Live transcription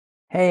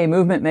Hey,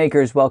 movement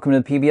makers, welcome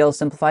to the PBL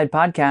Simplified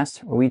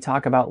podcast, where we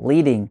talk about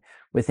leading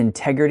with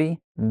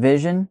integrity,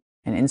 vision,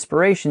 and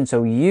inspiration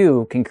so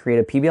you can create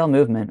a PBL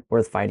movement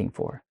worth fighting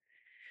for.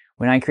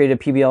 When I created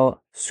a PBL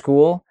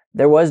school,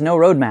 there was no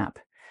roadmap.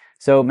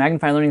 So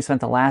Magnify Learning spent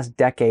the last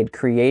decade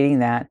creating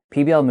that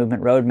PBL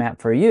movement roadmap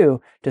for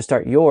you to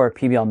start your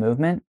PBL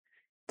movement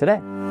today.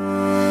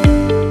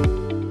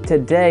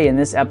 Today, in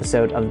this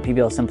episode of the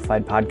PBL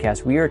Simplified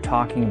podcast, we are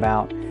talking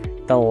about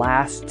the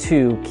last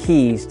two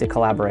keys to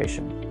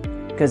collaboration.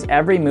 Because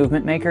every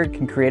movement maker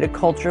can create a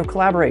culture of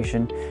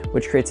collaboration,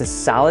 which creates a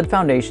solid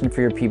foundation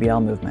for your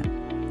PBL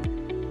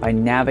movement by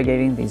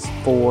navigating these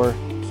four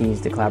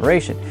keys to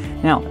collaboration.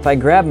 Now, if I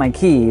grab my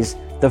keys,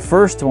 the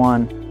first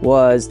one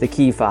was the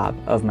key fob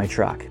of my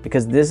truck,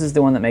 because this is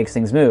the one that makes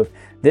things move.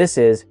 This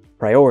is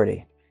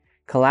priority.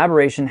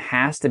 Collaboration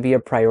has to be a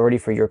priority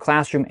for your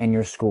classroom and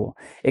your school.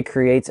 It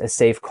creates a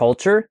safe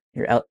culture,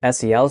 your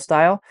SEL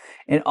style,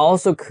 and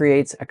also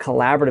creates a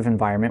collaborative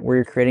environment where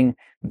you're creating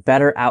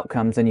better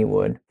outcomes than you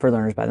would for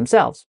learners by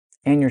themselves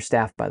and your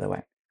staff, by the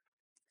way.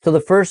 So the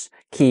first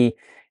key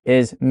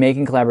is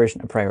making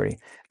collaboration a priority.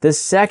 The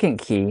second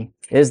key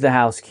is the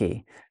house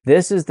key.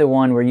 This is the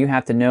one where you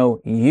have to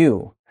know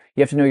you.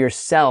 You have to know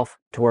yourself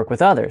to work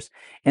with others.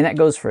 And that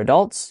goes for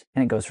adults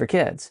and it goes for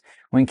kids.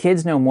 When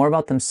kids know more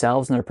about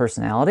themselves and their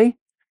personality,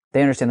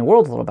 they understand the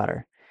world a little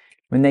better.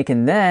 When they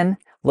can then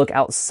look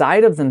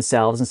outside of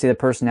themselves and see the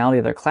personality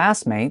of their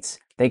classmates,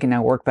 they can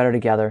now work better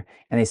together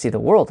and they see the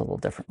world a little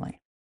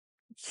differently.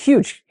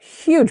 Huge,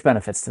 huge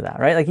benefits to that,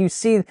 right? Like you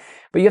see,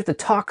 but you have to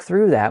talk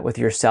through that with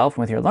yourself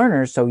and with your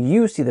learners so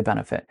you see the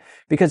benefit,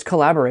 because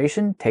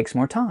collaboration takes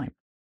more time,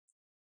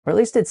 or at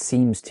least it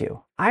seems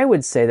to. I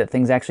would say that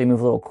things actually move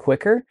a little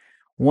quicker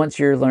once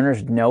your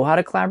learners know how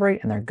to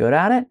collaborate and they're good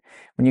at it.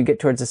 When you get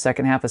towards the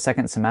second half of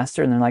second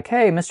semester and they're like,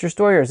 hey, Mr.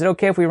 Stoyer, is it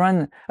okay if we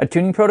run a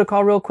tuning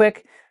protocol real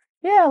quick?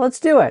 Yeah, let's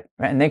do it.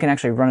 Right? And they can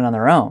actually run it on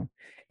their own.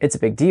 It's a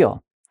big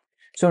deal.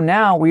 So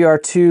now we are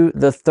to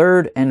the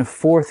third and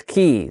fourth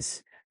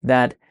keys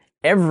that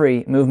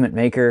every movement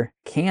maker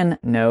can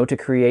know to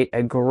create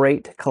a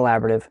great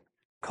collaborative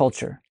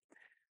culture.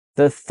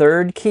 The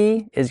third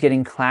key is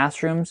getting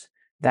classrooms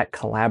that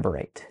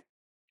collaborate.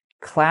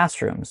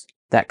 Classrooms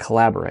that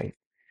collaborate.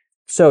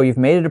 So you've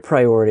made it a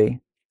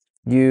priority.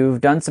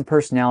 You've done some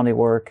personality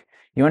work.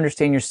 You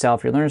understand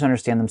yourself. Your learners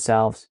understand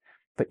themselves.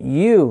 But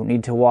you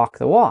need to walk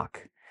the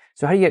walk.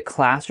 So how do you get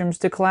classrooms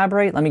to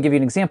collaborate? Let me give you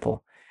an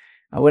example.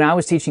 When I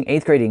was teaching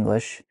 8th grade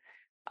English,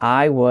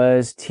 I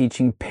was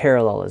teaching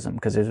parallelism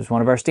because it was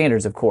one of our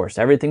standards, of course.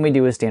 Everything we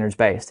do is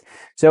standards-based.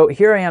 So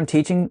here I am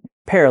teaching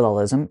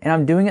parallelism, and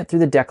I'm doing it through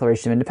the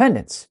Declaration of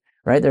Independence,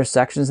 right? There are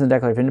sections in the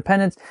Declaration of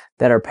Independence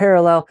that are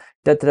parallel,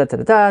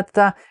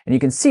 and you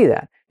can see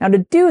that. Now to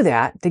do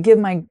that, to give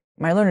my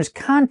learners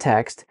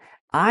context,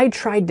 I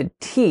tried to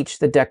teach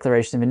the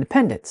Declaration of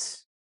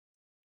Independence.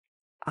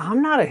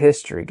 I'm not a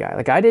history guy.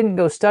 Like, I didn't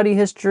go study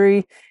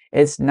history.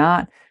 It's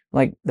not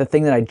like the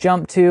thing that I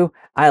jump to.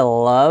 I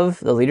love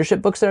the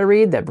leadership books that I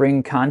read that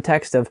bring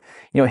context of,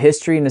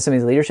 history into some of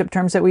these leadership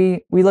terms that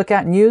we look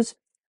at and use.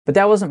 But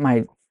it wasn't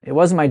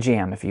my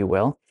jam, if you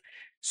will.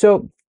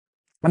 So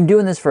I'm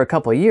doing this for a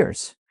couple of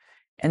years.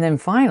 And then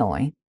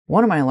finally,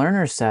 one of my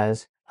learners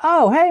says,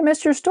 oh, hey,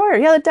 Mr.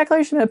 Stoyer, yeah, the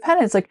Declaration of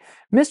Independence, like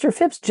Mr.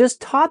 Phipps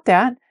just taught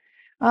that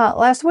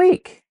last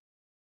week.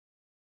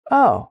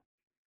 Oh,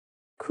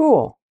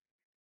 cool.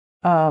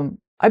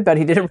 I bet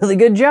he did a really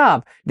good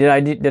job. Did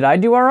I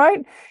do all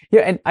right?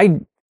 Yeah, and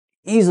I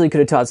easily could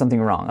have taught something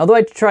wrong, although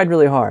I tried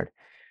really hard.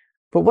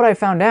 But what I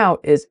found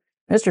out is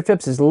Mr.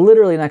 Phipps is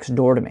literally next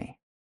door to me,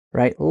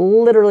 right?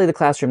 Literally the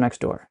classroom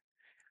next door.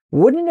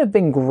 Wouldn't it have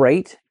been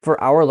great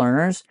for our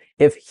learners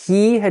if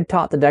he had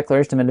taught the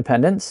Declaration of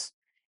Independence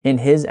in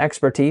his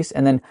expertise,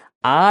 and then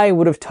I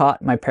would have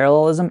taught my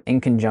parallelism in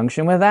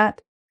conjunction with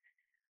that?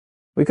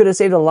 We could have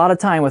saved a lot of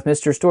time with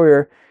Mr.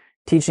 Stoyer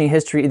teaching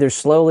history either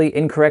slowly,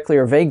 incorrectly,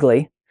 or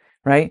vaguely,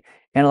 right?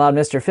 And allowed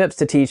Mr. Phipps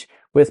to teach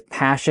with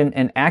passion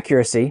and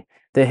accuracy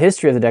the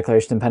history of the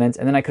Declaration of Independence,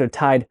 and then I could have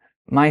tied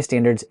my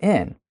standards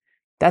in.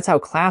 That's how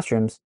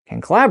classrooms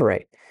can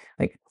collaborate.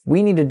 Like,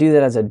 we need to do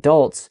that as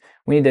adults.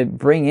 We need to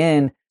bring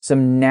in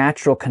some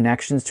natural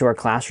connections to our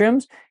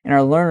classrooms, and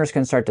our learners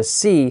can start to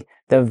see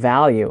the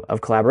value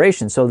of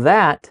collaboration. So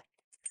that,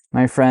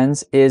 my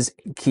friends, is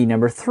key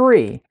number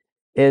 3,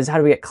 is how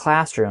do we get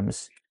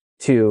classrooms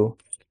to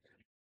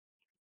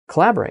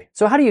collaborate?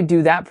 So how do you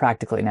do that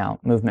practically now,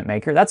 movement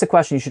maker? That's a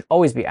question you should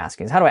always be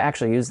asking, is how do I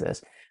actually use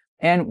this?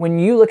 And when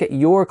you look at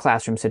your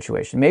classroom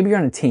situation, maybe you're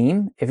on a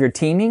team. If you're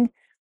teaming,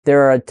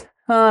 there are a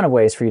ton of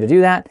ways for you to do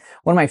that.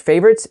 One of my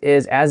favorites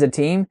is, as a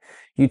team,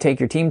 you take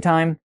your team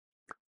time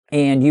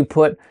and you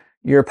put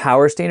your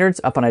power standards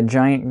up on a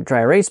giant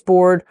dry erase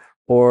board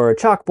or a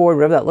chalkboard,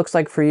 whatever that looks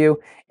like for you,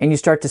 and you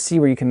start to see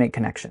where you can make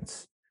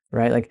connections,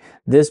 right? Like,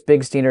 this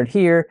big standard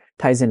here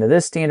ties into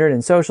this standard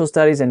in social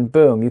studies, and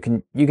boom, you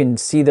can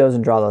see those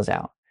and draw those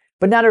out.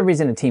 But not everybody's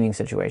in a teaming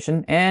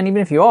situation, and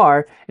even if you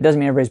are, it doesn't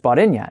mean everybody's bought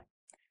in yet.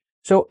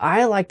 So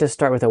I like to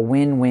start with a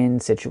win-win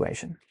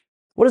situation.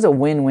 what does a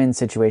win-win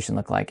situation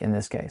look like in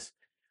this case?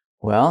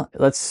 Well,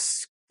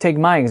 let's take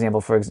my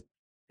example.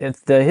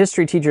 If the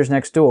history teacher's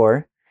next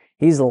door,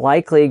 he's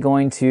likely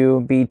going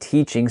to be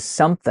teaching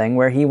something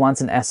where he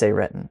wants an essay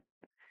written.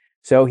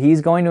 So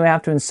he's going to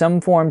have to, in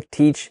some form,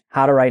 teach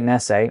how to write an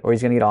essay, or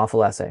he's going to get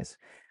awful essays.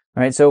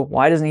 All right, so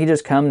why doesn't he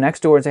just come next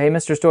door and say, hey,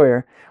 Mr.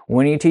 Stoyer,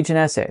 when are you teaching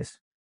essays?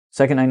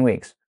 Second 9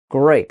 weeks.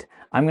 Great.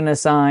 I'm going to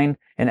assign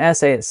an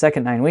essay at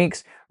second 9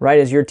 weeks. Right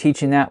as you're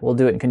teaching that, we'll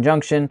do it in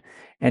conjunction.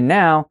 And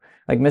now,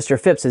 like Mr.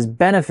 Phipps is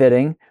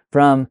benefiting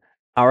from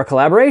our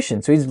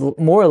collaboration. So he's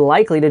more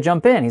likely to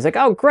jump in. He's like,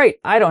 oh, great.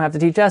 I don't have to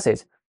teach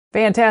essays.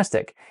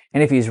 Fantastic.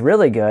 And if he's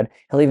really good,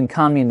 he'll even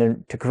con me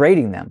into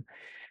grading them.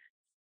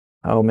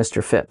 Oh,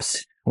 Mr.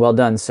 Phipps. Well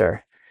done,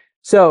 sir.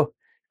 So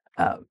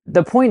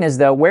the point is,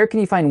 though, where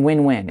can you find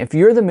win-win? If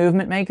you're the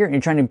movement maker and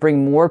you're trying to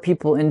bring more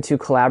people into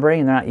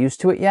collaborating and they're not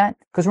used to it yet,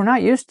 because we're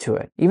not used to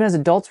it. Even as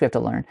adults, we have to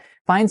learn.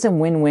 Find some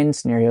win-win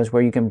scenarios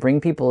where you can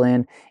bring people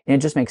in and it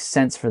just makes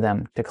sense for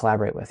them to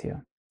collaborate with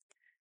you.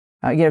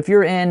 Again, if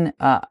you're in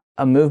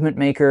a movement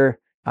maker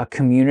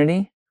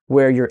community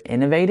where you're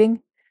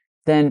innovating,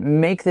 then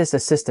make this a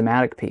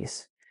systematic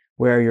piece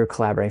where you're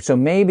collaborating. So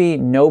maybe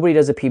nobody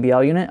does a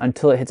PBL unit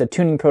until it hits a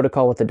tuning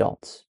protocol with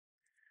adults.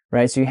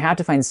 Right? So you have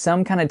to find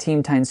some kind of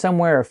team time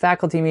somewhere or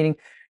faculty meeting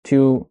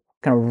to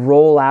kind of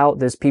roll out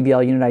this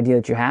PBL unit idea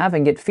that you have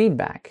and get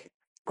feedback.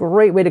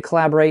 Great way to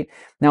collaborate.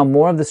 Now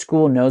more of the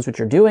school knows what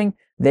you're doing.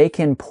 They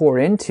can pour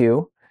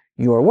into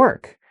your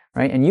work,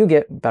 right? And you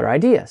get better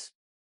ideas.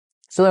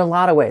 So there are a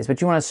lot of ways,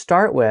 but you want to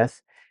start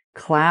with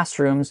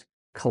classrooms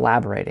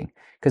collaborating.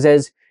 Because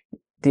as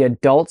the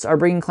adults are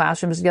bringing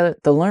classrooms together,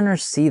 the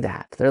learners see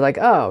that. They're like,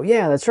 oh,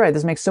 yeah, that's right.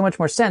 This makes so much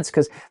more sense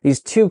because these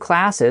two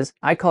classes,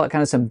 I call it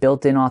kind of some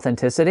built-in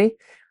authenticity,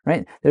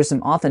 right? There's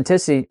some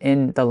authenticity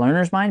in the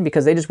learner's mind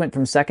because they just went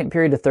from second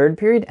period to third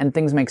period and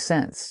things make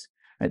sense.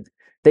 Right?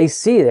 They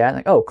see that,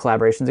 like, oh,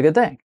 collaboration's a good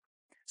thing.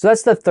 So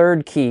that's the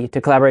third key to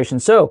collaboration.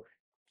 So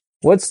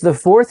what's the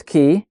fourth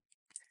key?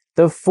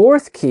 The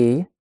fourth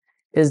key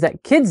is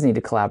that kids need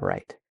to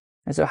collaborate.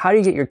 And so how do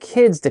you get your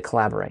kids to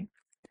collaborate?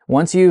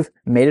 Once you've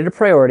made it a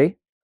priority,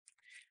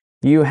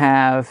 you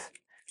have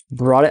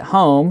brought it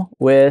home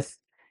with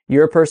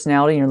your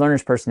personality and your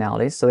learners'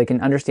 personalities so they can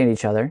understand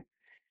each other.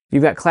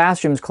 You've got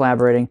classrooms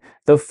collaborating.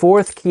 The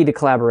fourth key to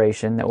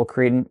collaboration that will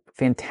create a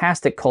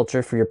fantastic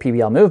culture for your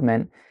PBL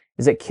movement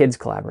is that kids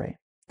collaborate.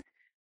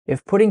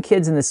 If putting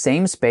kids in the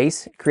same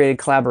space created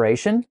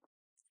collaboration,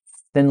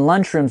 then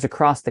lunchrooms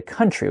across the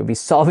country would be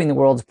solving the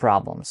world's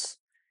problems.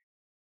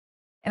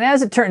 And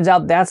as it turns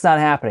out, that's not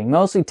happening.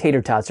 Mostly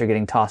tater tots are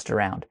getting tossed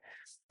around.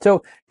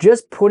 So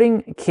just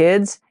putting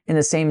kids in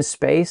the same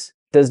space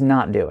does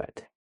not do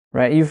it,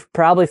 right? You've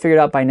probably figured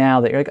out by now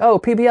that you're like, oh,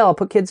 PBL, I'll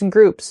put kids in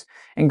groups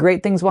and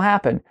great things will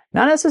happen.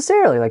 Not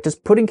necessarily. Like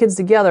just putting kids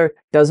together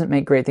doesn't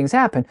make great things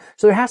happen.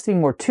 So there has to be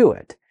more to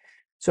it.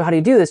 So how do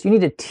you do this? You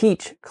need to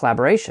teach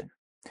collaboration.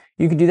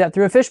 You can do that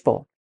through a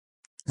fishbowl.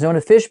 So in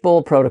a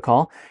fishbowl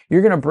protocol,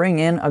 you're going to bring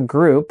in a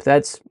group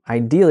that's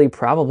ideally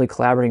probably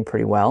collaborating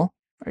pretty well.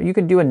 Or you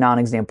could do a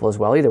non-example as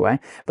well, either way.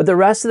 But the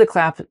rest of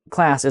the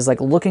class is like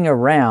looking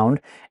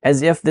around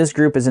as if this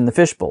group is in the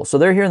fishbowl. So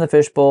they're here in the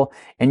fishbowl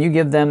and you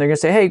give them, they're going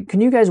to say, hey, can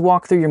you guys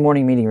walk through your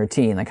morning meeting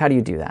routine? Like, how do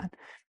you do that?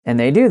 And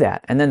they do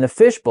that. And then the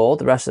fishbowl,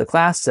 the rest of the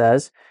class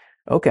says,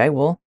 okay,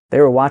 well,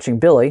 they were watching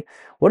Billy.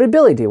 What did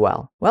Billy do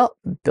well? Well,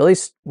 Billy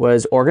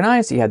was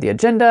organized. He had the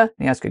agenda.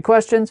 He asked good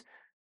questions.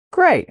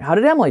 Great. How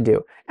did Emily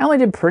do? Emily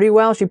did pretty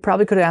well. She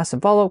probably could have asked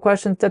some follow-up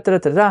questions,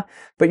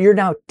 but you're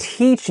now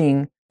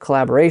teaching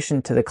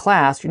collaboration to the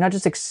class. You're not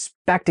just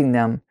expecting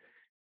them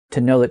to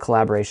know that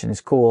collaboration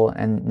is cool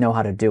and know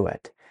how to do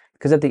it.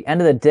 Because at the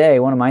end of the day,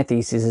 one of my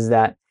theses is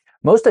that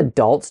most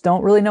adults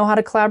don't really know how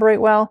to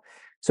collaborate well.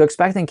 So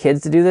expecting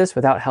kids to do this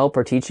without help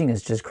or teaching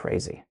is just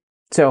crazy.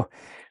 So,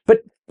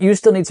 but you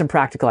still need some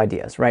practical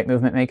ideas, right?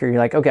 Movement maker, you're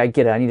like, okay, I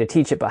get it. I need to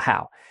teach it, but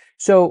how?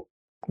 So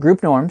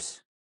group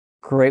norms,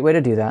 great way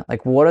to do that.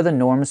 Like, what are the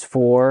norms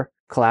for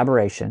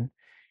collaboration?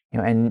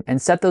 And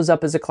set those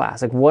up as a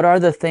class. Like, what are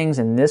the things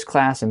in this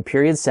class in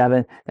period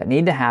 7 that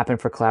need to happen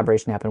for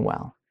collaboration to happen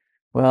well?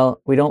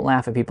 Well, we don't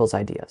laugh at people's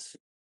ideas.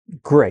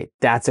 Great.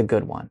 That's a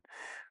good one,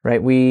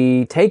 right?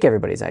 We take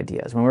everybody's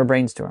ideas when we're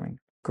brainstorming.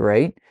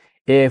 Great.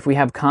 If we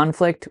have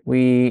conflict,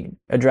 we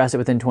address it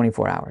within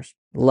 24 hours.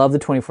 Love the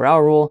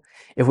 24-hour rule.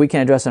 If we can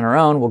address it on our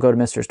own, we'll go to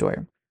Mr.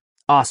 Stoyer.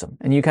 Awesome.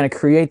 And you kind of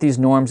create these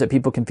norms that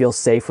people can feel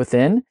safe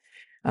within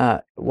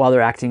while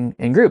they're acting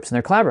in groups and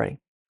they're collaborating.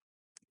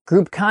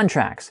 Group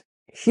contracts,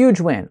 huge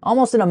win,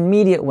 almost an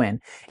immediate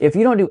win. If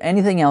you don't do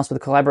anything else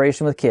with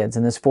collaboration with kids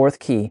in this fourth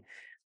key,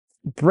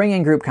 bring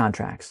in group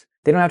contracts.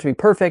 They don't have to be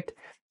perfect.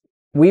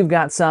 We've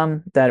got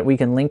some that we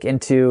can link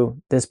into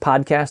this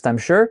podcast, I'm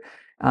sure.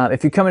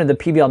 If you come into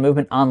the PBL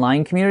Movement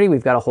online community,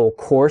 we've got a whole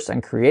course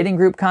on creating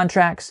group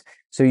contracts.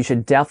 So you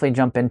should definitely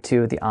jump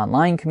into the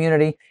online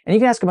community and you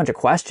can ask a bunch of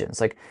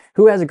questions like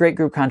who has a great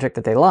group contract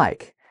that they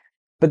like.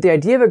 But the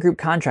idea of a group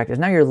contract is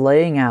now you're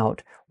laying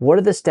out what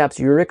are the steps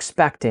you're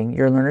expecting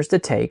your learners to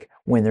take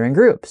when they're in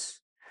groups.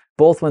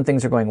 both when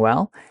things are going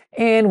well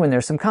and when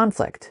there's some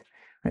conflict.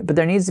 Right? But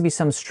there needs to be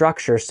some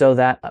structure so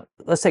that,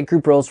 let's take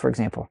group roles, for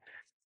example.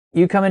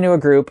 You come into a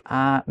group,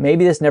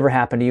 maybe this never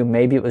happened to you,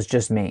 maybe it was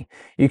just me.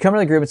 You come to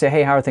the group and say,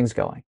 hey, how are things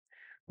going?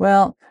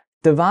 Well,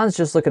 Devon's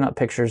just looking up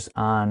pictures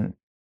on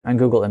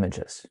Google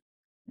Images.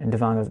 And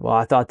Devon goes, well,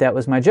 I thought that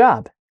was my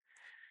job.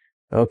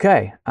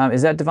 Okay,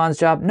 is that Devon's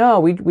job? No,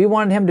 we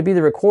wanted him to be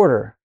the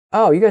recorder.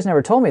 Oh, you guys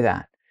never told me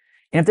that.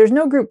 And if there's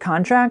no group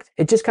contract,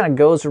 it just kind of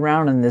goes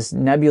around in this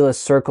nebulous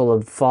circle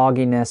of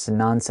fogginess and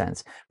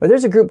nonsense. But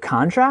there's a group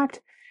contract.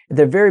 At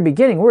the very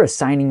beginning, we're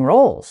assigning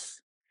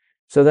roles.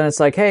 So then it's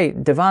like, hey,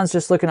 Devon's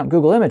just looking up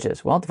Google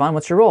Images. Well, Devon,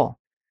 what's your role?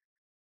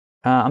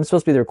 I'm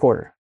supposed to be the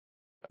recorder.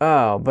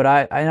 Oh, but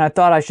I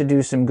thought I should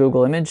do some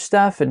Google image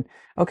stuff. And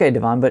okay,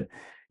 Devon, but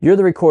you're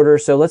the recorder,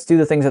 so let's do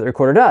the things that the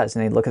recorder does.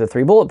 And they look at the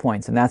 3 bullet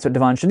points, and that's what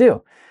Devon should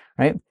do,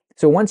 right?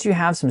 So once you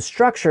have some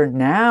structure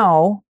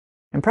now,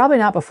 and probably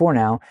not before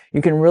now,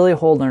 you can really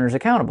hold learners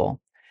accountable.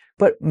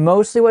 But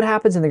mostly what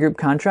happens in the group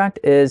contract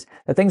is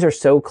that things are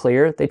so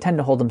clear, they tend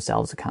to hold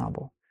themselves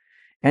accountable.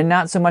 And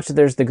not so much that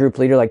there's the group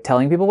leader like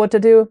telling people what to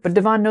do, but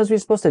Devon knows what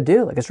he's supposed to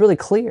do. Like, it's really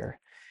clear.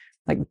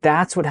 Like,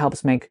 that's what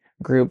helps make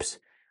groups,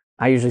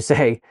 I usually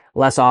say,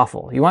 less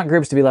awful. You want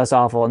groups to be less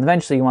awful, and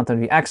eventually you want them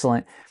to be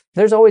excellent.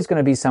 There's always going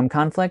to be some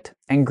conflict,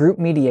 and group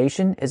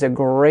mediation is a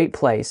great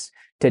place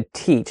to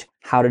teach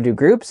how to do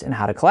groups and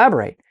how to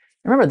collaborate.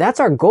 Remember, that's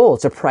our goal.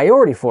 It's a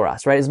priority for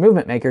us, right? As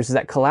movement makers, is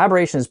that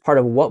collaboration is part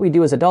of what we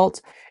do as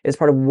adults. It's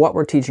part of what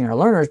we're teaching our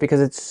learners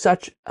because it's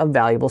such a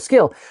valuable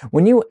skill.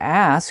 When you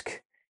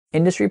ask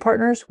industry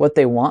partners what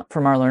they want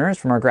from our learners,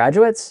 from our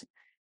graduates,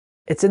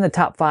 it's in the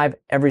top 5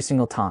 every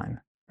single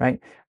time, right?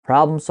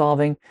 Problem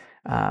solving,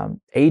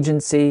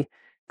 agency,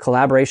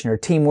 collaboration, or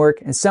teamwork.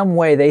 In some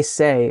way, they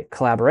say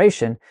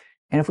collaboration.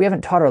 And if we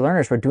haven't taught our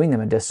learners, we're doing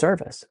them a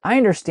disservice. I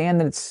understand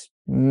that it's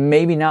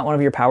maybe not one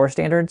of your power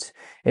standards.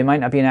 It might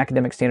not be an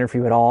academic standard for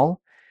you at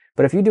all.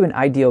 But if you do an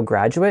ideal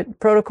graduate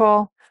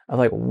protocol of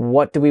like,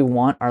 what do we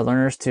want our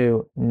learners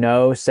to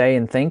know, say,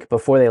 and think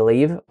before they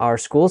leave our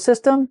school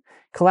system,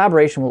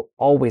 collaboration will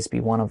always be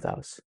one of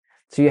those.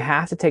 So you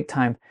have to take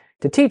time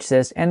to teach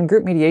this, and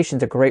group mediation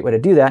is a great way to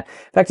do that.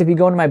 In fact, if you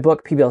go into my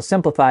book, PBL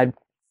Simplified,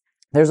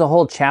 there's a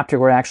whole chapter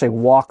where I actually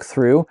walk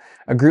through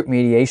a group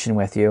mediation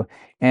with you.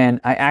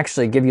 And I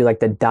actually give you like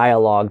the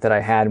dialogue that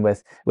I had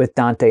with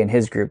Dante and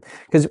his group.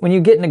 Because when you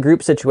get into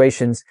group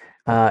situations,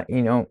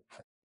 again,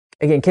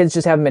 kids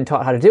just haven't been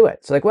taught how to do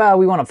it. So like, well,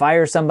 we want to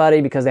fire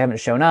somebody because they haven't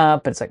shown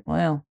up. But it's like,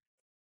 well,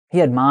 he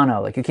had mono.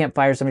 Like, you can't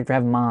fire somebody for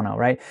having mono,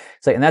 right?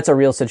 So, and that's a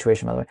real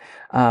situation, by the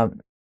way.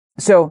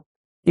 So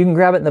you can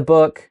grab it in the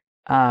book.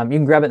 You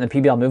can grab it in the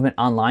PBL Movement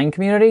online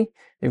community.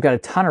 We've got a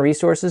ton of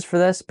resources for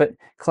this, but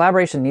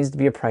collaboration needs to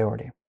be a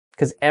priority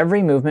because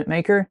every movement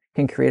maker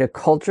can create a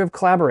culture of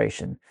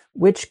collaboration,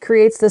 which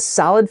creates the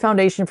solid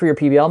foundation for your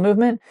PBL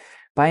movement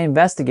by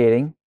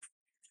investigating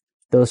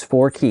those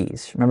 4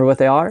 keys. Remember what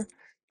they are?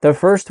 The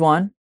first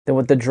one,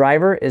 the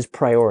driver, is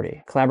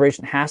priority.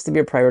 Collaboration has to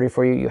be a priority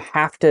for you. You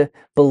have to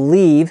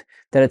believe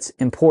that it's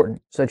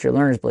important so that your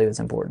learners believe it's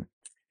important.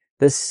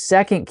 The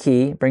second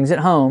key brings it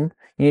home.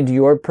 You need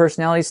your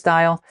personality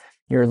style.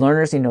 Your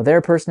learners need to know their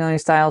personality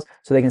styles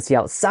so they can see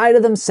outside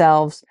of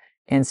themselves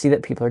and see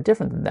that people are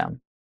different than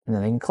them. And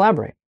then they can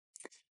collaborate.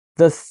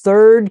 The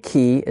third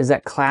key is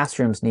that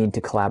classrooms need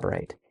to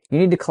collaborate. You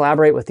need to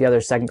collaborate with the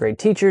other 2nd grade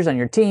teachers on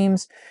your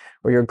teams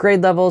or your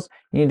grade levels.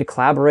 You need to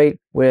collaborate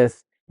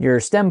with your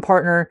STEM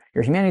partner,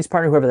 your humanities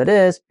partner, whoever that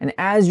is. And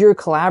as you're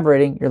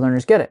collaborating, your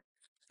learners get it.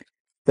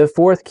 The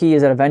 4th key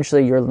is that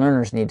eventually your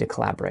learners need to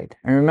collaborate.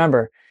 And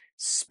remember,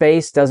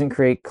 space doesn't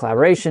create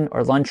collaboration,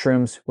 or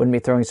lunchrooms wouldn't be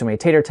throwing so many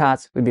tater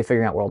tots. We'd be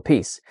figuring out world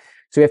peace.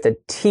 So we have to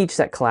teach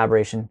that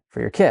collaboration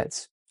for your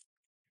kids.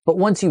 But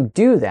once you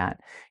do that,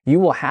 you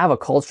will have a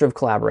culture of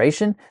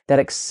collaboration that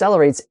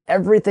accelerates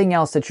everything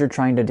else that you're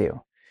trying to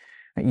do.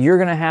 You're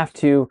going to have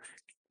to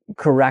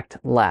correct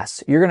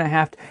less. You're going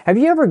to have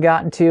you ever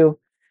gotten to,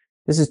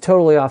 this is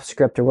totally off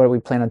script or what we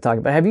plan on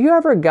talking about, have you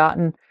ever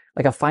gotten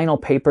like a final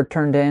paper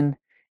turned in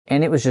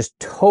and it was just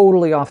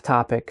totally off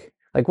topic?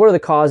 Like, what are the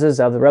causes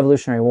of the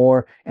Revolutionary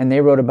War? And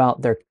they wrote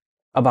about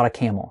a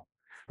camel,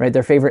 right?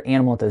 Their favorite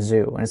animal at the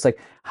zoo. And it's like,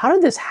 how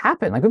did this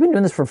happen? Like, we've been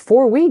doing this for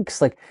 4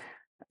 weeks. Like,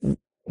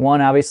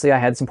 one, obviously I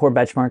had some poor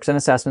benchmarks and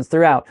assessments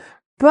throughout,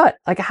 but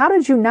like, how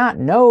did you not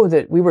know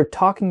that we were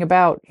talking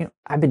about,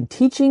 I've been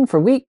teaching for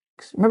weeks.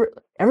 Remember,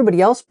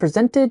 everybody else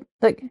presented.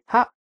 Like,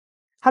 how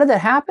did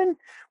that happen?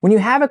 When you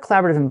have a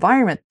collaborative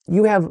environment,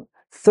 you have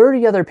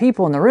 30 other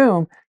people in the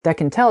room that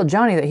can tell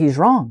Johnny that he's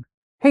wrong.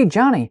 Hey,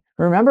 Johnny,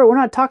 remember, we're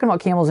not talking about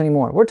camels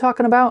anymore. We're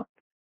talking about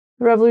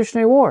the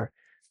Revolutionary War.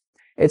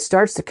 It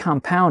starts to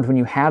compound when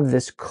you have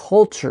this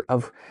culture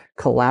of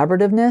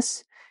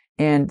collaborativeness,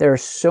 and there are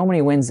so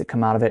many wins that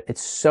come out of it.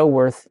 It's so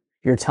worth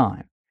your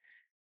time.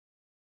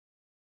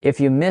 If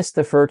you missed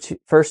the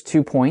first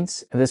 2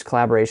 points of this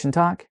collaboration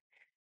talk,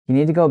 you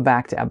need to go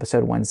back to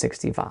episode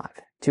 165,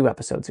 2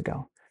 episodes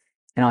ago,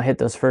 and I'll hit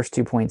those first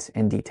 2 points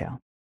in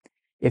detail.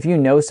 If you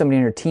know somebody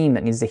on your team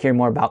that needs to hear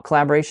more about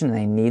collaboration and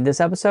they need this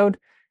episode,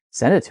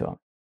 send it to them.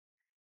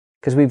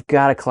 Because we've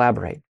got to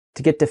collaborate.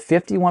 To get to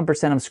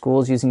 51% of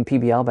schools using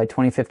PBL by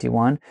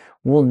 2051,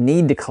 we'll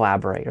need to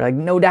collaborate. Like,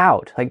 no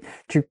doubt. Like,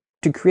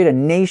 to create a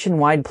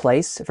nationwide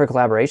place for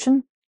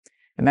collaboration,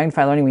 at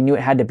Magnified Learning, we knew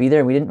it had to be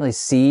there. We didn't really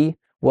see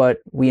what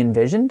we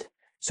envisioned.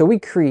 So we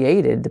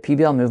created the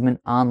PBL Movement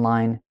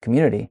online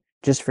community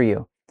just for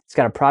you. It's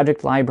got a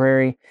project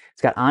library.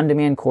 It's got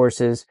on-demand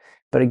courses.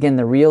 But again,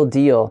 the real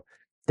deal,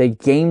 the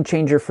game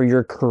changer for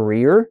your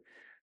career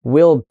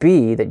will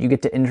be that you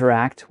get to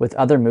interact with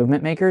other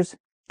movement makers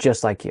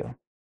just like you.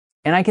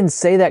 And I can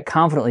say that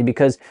confidently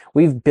because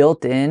we've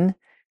built in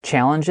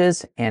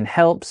challenges and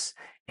helps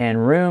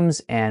and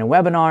rooms and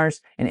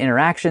webinars and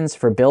interactions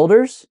for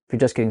builders, if you're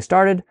just getting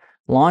started,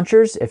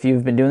 launchers, if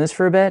you've been doing this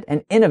for a bit,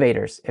 and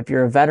innovators, if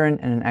you're a veteran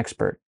and an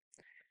expert.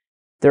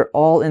 They're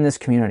all in this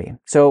community.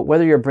 So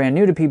whether you're brand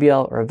new to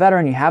PBL or a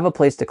veteran, you have a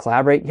place to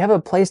collaborate. You have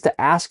a place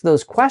to ask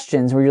those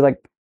questions where you're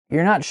like,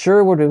 you're not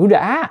sure who to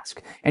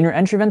ask. And your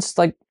entry event's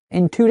like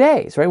in 2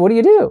 days, right? What do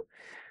you do?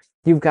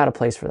 You've got a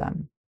place for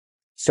them.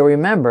 So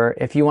remember,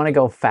 if you want to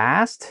go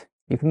fast,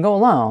 you can go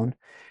alone.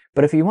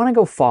 But if you want to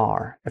go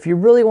far, if you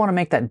really want to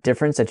make that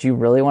difference that you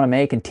really want to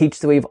make and teach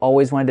the way you've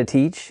always wanted to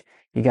teach,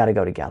 you got to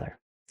go together.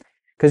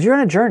 Because you're on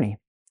a journey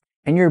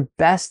and your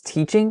best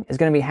teaching is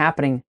going to be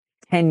happening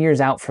 10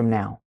 years out from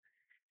now.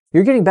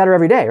 You're getting better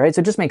every day, right? So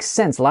it just makes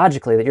sense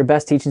logically that your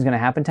best teaching is going to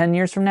happen 10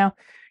 years from now.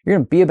 You're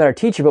going to be a better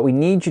teacher, but we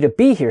need you to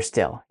be here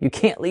still. You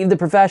can't leave the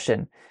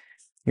profession.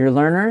 Your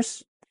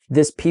learners,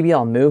 this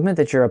PBL movement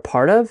that you're a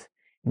part of,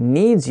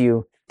 needs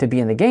you to be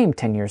in the game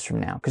 10 years from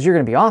now because you're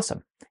going to be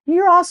awesome.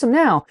 You're awesome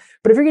now,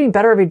 but if you're getting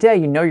better every day,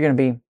 you know you're going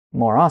to be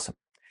more awesome.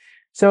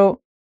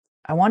 So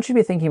I want you to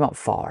be thinking about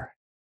far.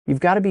 You've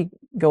got to be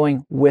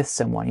going with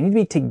someone. You need to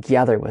be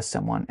together with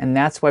someone. And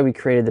that's why we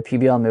created the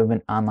PBL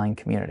Movement online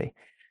community.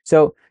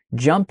 So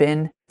jump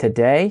in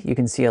today. You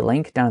can see a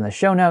link down in the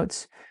show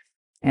notes.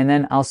 And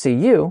then I'll see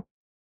you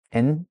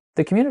in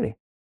the community.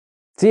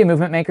 See you,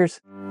 movement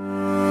makers.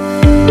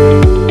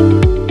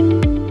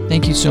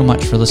 Thank you so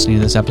much for listening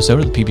to this episode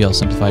of the PBL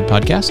Simplified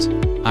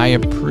podcast. I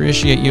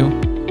appreciate you.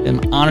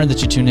 I'm honored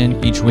that you tune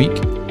in each week.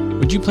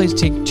 Would you please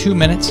take 2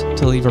 minutes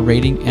to leave a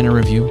rating and a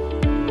review?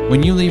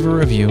 When you leave a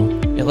review,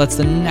 it lets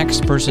the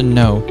next person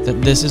know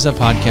that this is a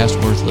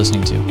podcast worth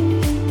listening to.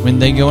 When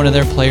they go into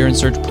their player and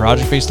search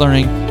project-based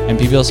learning and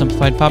PBL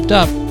Simplified popped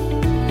up,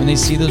 when they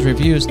see those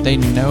reviews, they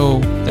know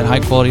that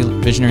high-quality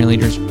visionary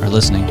leaders are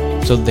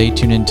listening. So they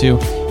tune in too,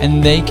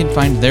 and they can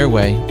find their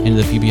way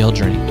into the PBL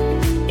journey.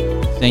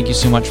 Thank you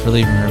so much for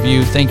leaving a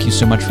review. Thank you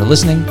so much for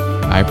listening.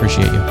 I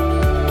appreciate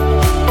you.